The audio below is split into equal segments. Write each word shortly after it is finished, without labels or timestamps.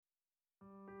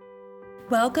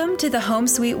Welcome to the Home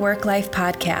Sweet Work Life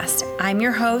podcast. I'm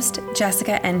your host,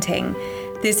 Jessica Enting.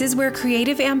 This is where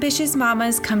creative, ambitious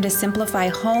mamas come to simplify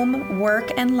home, work,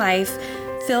 and life,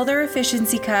 fill their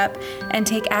efficiency cup, and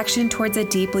take action towards a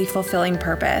deeply fulfilling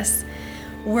purpose.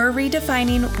 We're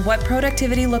redefining what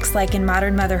productivity looks like in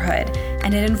modern motherhood,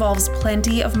 and it involves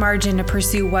plenty of margin to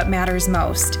pursue what matters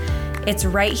most. It's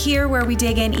right here where we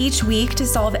dig in each week to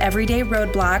solve everyday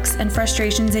roadblocks and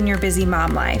frustrations in your busy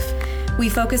mom life. We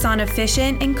focus on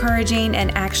efficient, encouraging,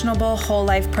 and actionable whole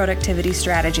life productivity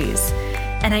strategies.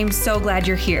 And I'm so glad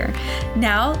you're here.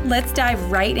 Now, let's dive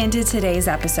right into today's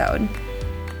episode.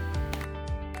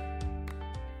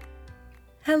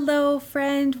 Hello,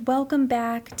 friend. Welcome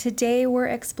back. Today, we're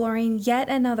exploring yet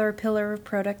another pillar of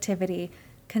productivity,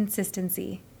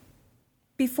 consistency.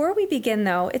 Before we begin,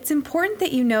 though, it's important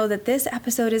that you know that this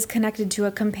episode is connected to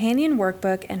a companion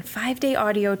workbook and 5-day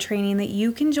audio training that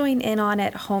you can join in on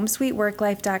at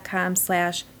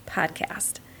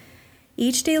homesweetworklife.com/podcast.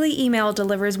 Each daily email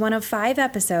delivers one of 5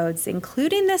 episodes,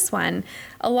 including this one,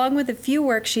 along with a few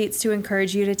worksheets to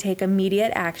encourage you to take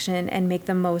immediate action and make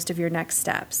the most of your next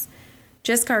steps.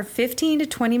 Just carve 15 to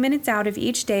 20 minutes out of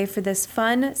each day for this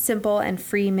fun, simple, and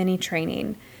free mini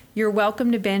training. You're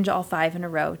welcome to binge all 5 in a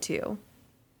row, too.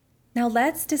 Now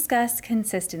let's discuss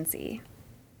consistency.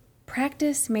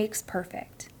 Practice makes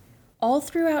perfect. All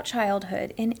throughout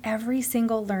childhood, in every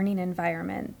single learning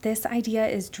environment, this idea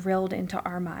is drilled into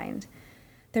our mind.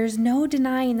 There's no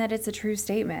denying that it's a true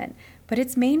statement, but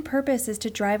its main purpose is to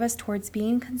drive us towards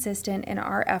being consistent in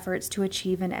our efforts to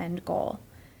achieve an end goal.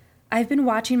 I've been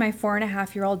watching my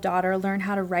 4.5-year-old daughter learn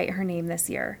how to write her name this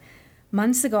year.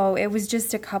 Months ago, it was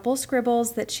just a couple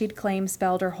scribbles that she'd claim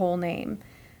spelled her whole name.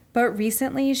 But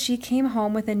recently, she came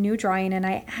home with a new drawing and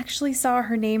I actually saw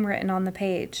her name written on the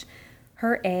page.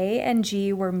 Her A and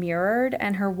G were mirrored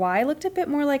and her Y looked a bit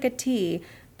more like a T,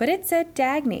 but it said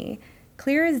Dagny,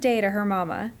 clear as day to her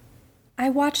mama. I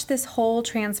watched this whole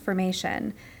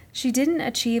transformation. She didn't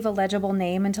achieve a legible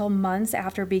name until months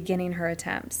after beginning her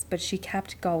attempts, but she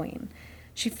kept going.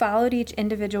 She followed each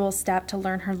individual step to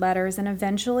learn her letters and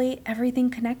eventually everything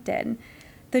connected.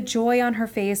 The joy on her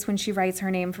face when she writes her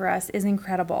name for us is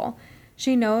incredible.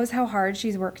 She knows how hard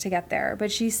she's worked to get there, but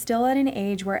she's still at an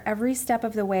age where every step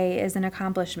of the way is an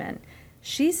accomplishment.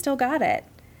 She's still got it.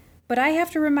 But I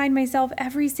have to remind myself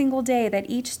every single day that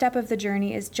each step of the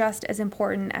journey is just as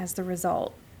important as the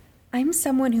result. I'm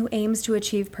someone who aims to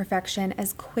achieve perfection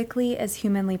as quickly as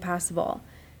humanly possible.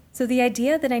 So the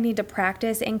idea that I need to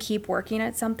practice and keep working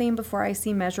at something before I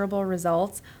see measurable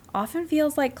results often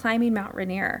feels like climbing Mount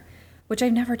Rainier, which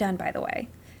I've never done, by the way.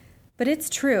 But it's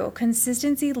true,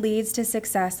 consistency leads to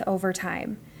success over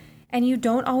time. And you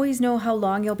don't always know how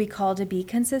long you'll be called to be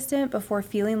consistent before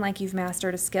feeling like you've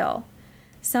mastered a skill.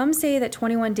 Some say that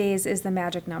 21 days is the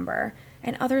magic number,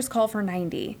 and others call for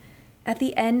 90. At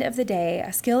the end of the day,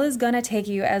 a skill is gonna take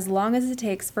you as long as it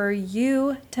takes for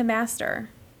you to master.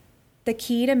 The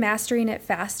key to mastering it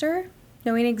faster?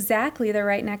 Knowing exactly the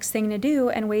right next thing to do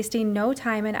and wasting no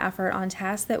time and effort on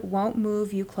tasks that won't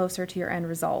move you closer to your end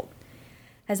result.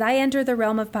 As I enter the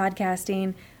realm of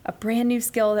podcasting, a brand new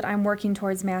skill that I'm working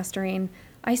towards mastering,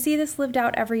 I see this lived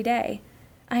out every day.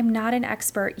 I'm not an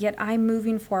expert, yet I'm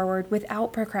moving forward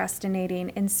without procrastinating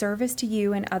in service to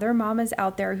you and other mamas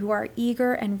out there who are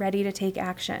eager and ready to take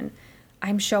action.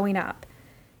 I'm showing up.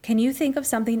 Can you think of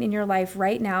something in your life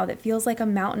right now that feels like a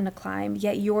mountain to climb,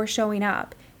 yet you're showing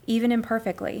up? Even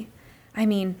imperfectly. I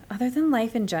mean, other than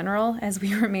life in general, as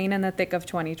we remain in the thick of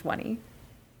 2020.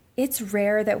 It's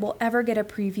rare that we'll ever get a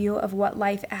preview of what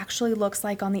life actually looks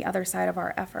like on the other side of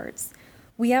our efforts.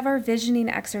 We have our visioning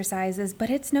exercises, but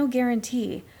it's no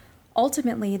guarantee.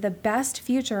 Ultimately, the best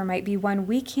future might be one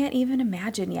we can't even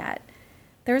imagine yet.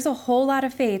 There's a whole lot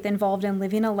of faith involved in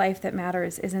living a life that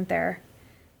matters, isn't there?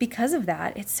 Because of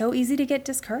that, it's so easy to get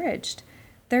discouraged.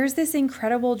 There's this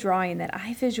incredible drawing that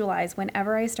I visualize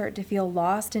whenever I start to feel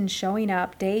lost in showing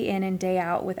up day in and day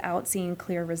out without seeing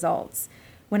clear results,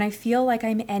 when I feel like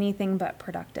I'm anything but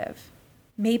productive.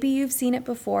 Maybe you've seen it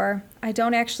before. I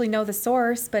don't actually know the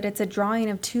source, but it's a drawing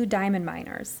of 2 diamond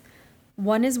miners.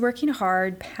 One is working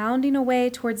hard, pounding away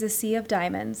towards a sea of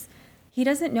diamonds. He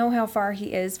doesn't know how far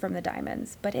he is from the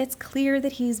diamonds, but it's clear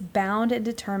that he's bound and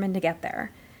determined to get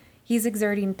there. He's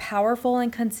exerting powerful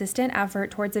and consistent effort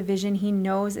towards a vision he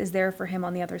knows is there for him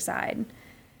on the other side.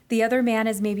 The other man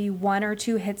is maybe 1 or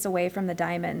 2 hits away from the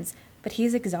diamonds, but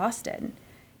he's exhausted.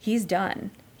 He's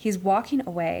done. He's walking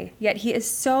away, yet he is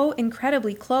so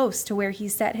incredibly close to where he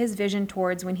set his vision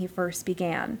towards when he first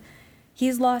began.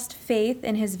 He's lost faith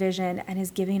in his vision and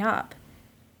is giving up.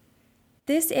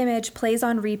 This image plays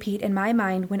on repeat in my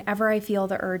mind whenever I feel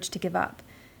the urge to give up.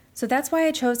 So that's why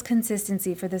I chose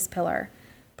consistency for this pillar.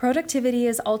 Productivity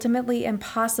is ultimately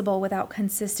impossible without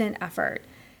consistent effort,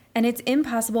 and it's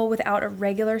impossible without a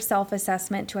regular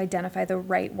self-assessment to identify the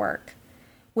right work.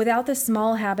 Without the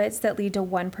small habits that lead to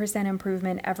 1%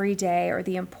 improvement every day or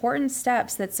the important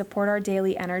steps that support our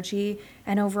daily energy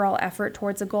and overall effort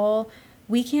towards a goal,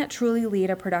 we can't truly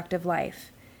lead a productive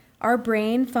life. Our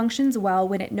brain functions well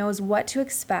when it knows what to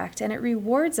expect, and it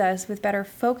rewards us with better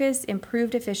focus,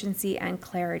 improved efficiency, and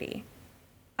clarity.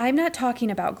 I'm not talking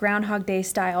about Groundhog Day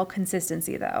style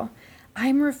consistency though.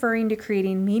 I'm referring to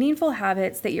creating meaningful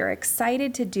habits that you're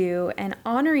excited to do and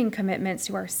honoring commitments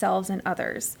to ourselves and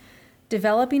others.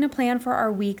 Developing a plan for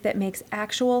our week that makes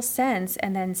actual sense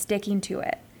and then sticking to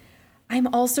it.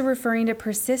 I'm also referring to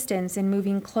persistence in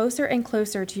moving closer and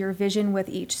closer to your vision with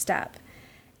each step.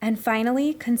 And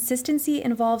finally, consistency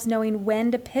involves knowing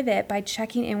when to pivot by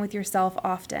checking in with yourself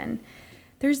often.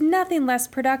 There's nothing less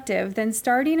productive than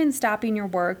starting and stopping your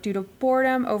work due to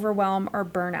boredom, overwhelm, or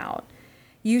burnout.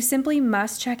 You simply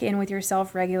must check in with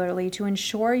yourself regularly to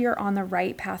ensure you're on the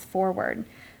right path forward,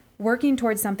 working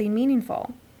towards something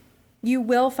meaningful. You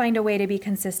will find a way to be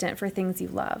consistent for things you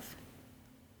love.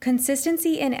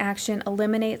 Consistency in action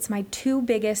eliminates my two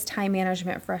biggest time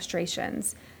management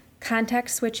frustrations: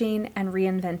 context switching and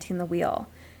reinventing the wheel.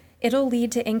 It'll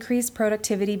lead to increased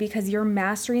productivity because you're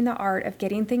mastering the art of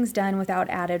getting things done without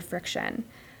added friction.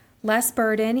 Less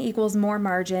burden equals more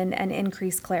margin and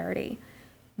increased clarity.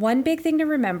 One big thing to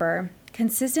remember: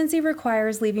 consistency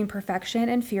requires leaving perfection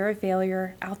and fear of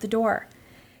failure out the door.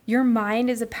 Your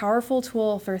mind is a powerful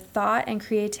tool for thought and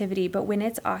creativity, but when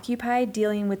it's occupied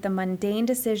dealing with the mundane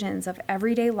decisions of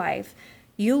everyday life,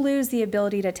 you lose the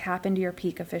ability to tap into your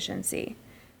peak efficiency.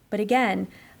 But again,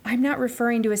 I'm not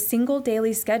referring to a single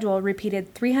daily schedule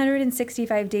repeated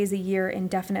 365 days a year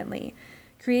indefinitely.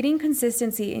 Creating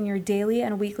consistency in your daily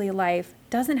and weekly life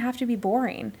doesn't have to be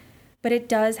boring, but it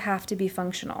does have to be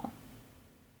functional.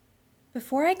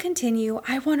 Before I continue,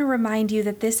 I want to remind you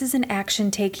that this is an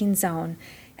action-taking zone.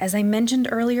 As I mentioned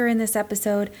earlier in this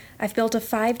episode, I've built a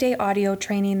 5-day audio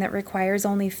training that requires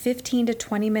only 15 to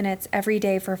 20 minutes every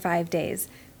day for 5 days.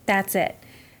 That's it.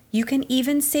 You can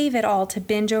even save it all to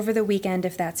binge over the weekend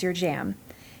if that's your jam.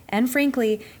 And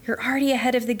frankly, you're already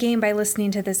ahead of the game by listening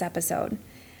to this episode.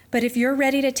 But if you're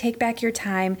ready to take back your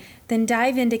time, then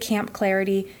dive into Camp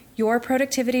Clarity, your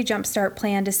productivity jumpstart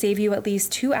plan to save you at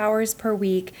least 2 hours per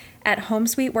week at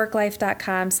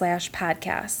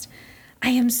homesweetworklife.com/podcast. I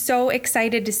am so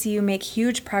excited to see you make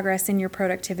huge progress in your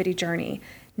productivity journey.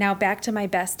 Now back to my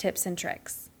best tips and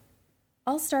tricks.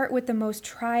 I'll start with the most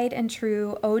tried and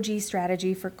true OG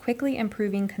strategy for quickly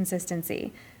improving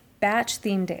consistency: batch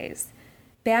theme days.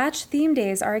 Batch theme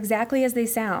days are exactly as they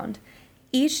sound.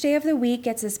 Each day of the week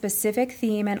gets a specific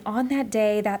theme, and on that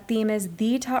day, that theme is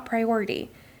the top priority.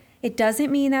 It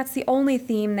doesn't mean that's the only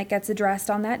theme that gets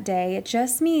addressed on that day. It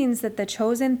just means that the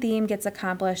chosen theme gets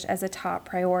accomplished as a top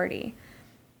priority.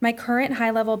 My current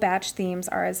high-level batch themes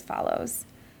are as follows.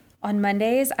 On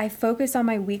Mondays, I focus on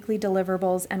my weekly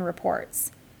deliverables and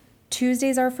reports.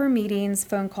 Tuesdays are for meetings,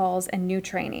 phone calls, and new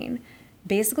training.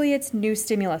 Basically, it's new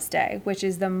stimulus day, which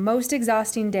is the most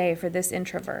exhausting day for this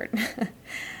introvert.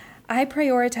 I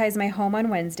prioritize my home on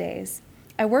Wednesdays.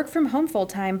 I work from home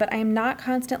full-time, but I am not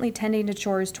constantly tending to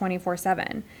chores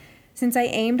 24/7. Since I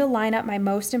aim to line up my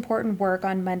most important work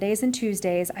on Mondays and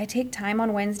Tuesdays, I take time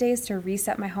on Wednesdays to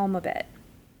reset my home a bit.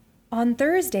 On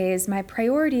Thursdays, my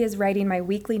priority is writing my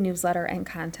weekly newsletter and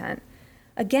content.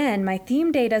 Again, my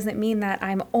theme day doesn't mean that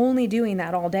I'm only doing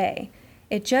that all day.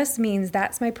 It just means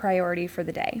that's my priority for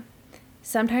the day.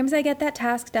 Sometimes I get that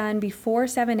task done before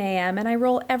 7 a.m. and I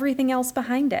roll everything else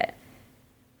behind it.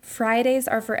 Fridays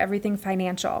are for everything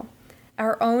financial.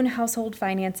 Our own household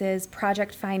finances,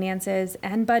 project finances,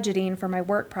 and budgeting for my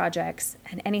work projects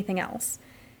and anything else.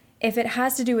 If it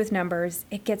has to do with numbers,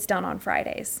 it gets done on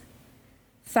Fridays.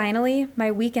 Finally, my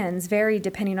weekends vary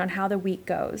depending on how the week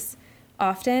goes.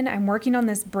 Often, I'm working on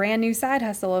this brand new side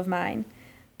hustle of mine,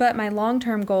 but my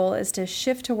long-term goal is to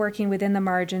shift to working within the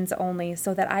margins only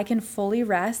so that I can fully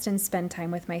rest and spend time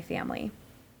with my family.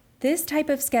 This type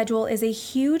of schedule is a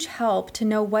huge help to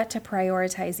know what to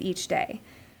prioritize each day.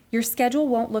 Your schedule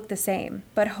won't look the same,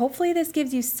 but hopefully this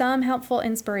gives you some helpful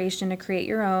inspiration to create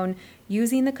your own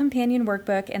using the companion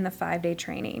workbook and the 5-day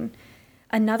training.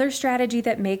 Another strategy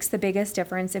that makes the biggest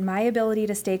difference in my ability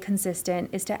to stay consistent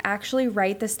is to actually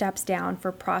write the steps down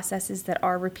for processes that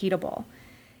are repeatable.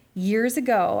 Years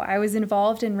ago, I was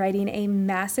involved in writing a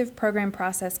massive program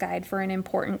process guide for an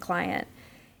important client.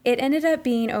 It ended up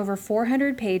being over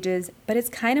 400 pages, but it's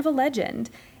kind of a legend,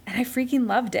 and I freaking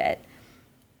loved it.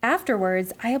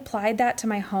 Afterwards, I applied that to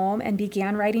my home and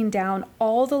began writing down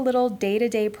all the little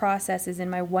day-to-day processes in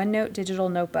my OneNote digital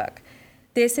notebook.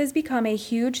 This has become a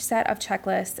huge set of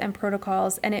checklists and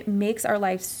protocols, and it makes our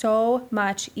life so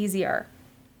much easier.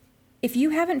 If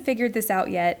you haven't figured this out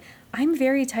yet, I'm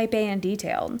very type A and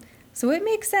detailed, so it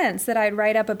makes sense that I'd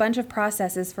write up a bunch of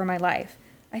processes for my life.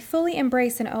 I fully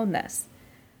embrace and own this.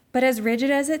 But as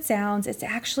rigid as it sounds, it's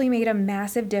actually made a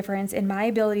massive difference in my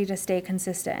ability to stay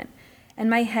consistent, and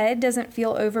my head doesn't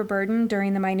feel overburdened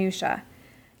during the minutia.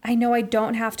 I know I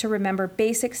don't have to remember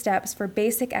basic steps for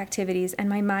basic activities, and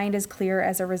my mind is clear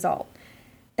as a result.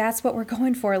 That's what we're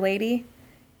going for, lady.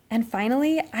 And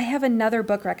finally, I have another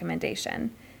book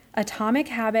recommendation. Atomic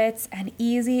Habits, an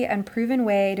easy and proven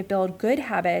way to build good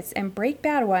habits and break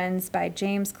bad ones by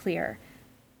James Clear.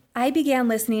 I began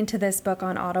listening to this book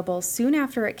on Audible soon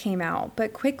after it came out,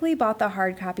 but quickly bought the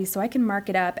hard copy so I can mark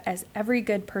it up as every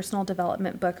good personal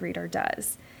development book reader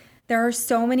does. There are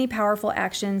so many powerful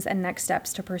actions and next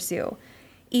steps to pursue.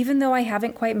 Even though I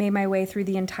haven't quite made my way through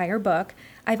the entire book,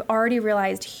 I've already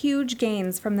realized huge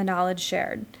gains from the knowledge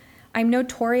shared. I'm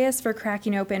notorious for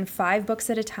cracking open 5 books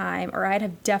at a time, or I'd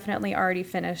have definitely already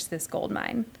finished this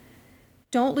goldmine.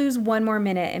 Don't lose one more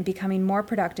minute in becoming more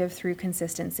productive through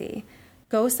consistency.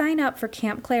 Go sign up for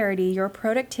Camp Clarity, your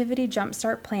productivity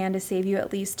jumpstart plan to save you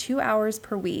at least 2 hours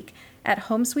per week at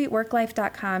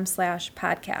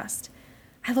homesweetworklife.com/podcast.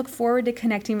 I look forward to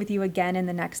connecting with you again in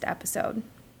the next episode.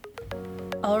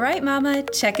 All right, Mama,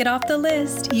 check it off the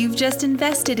list. You've just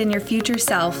invested in your future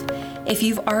self. If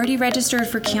you've already registered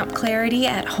for Camp Clarity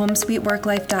at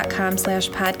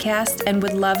homesweetworklife.com/podcast and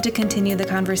would love to continue the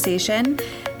conversation,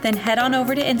 then head on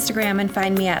over to Instagram and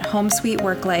find me at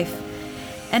homesweetworklife.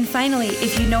 And finally,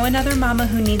 if you know another mama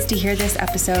who needs to hear this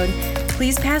episode,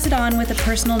 please pass it on with a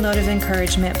personal note of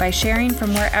encouragement by sharing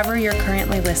from wherever you're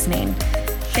currently listening.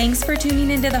 Thanks for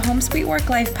tuning into the Home Sweet Work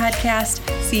Life podcast.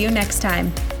 See you next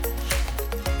time.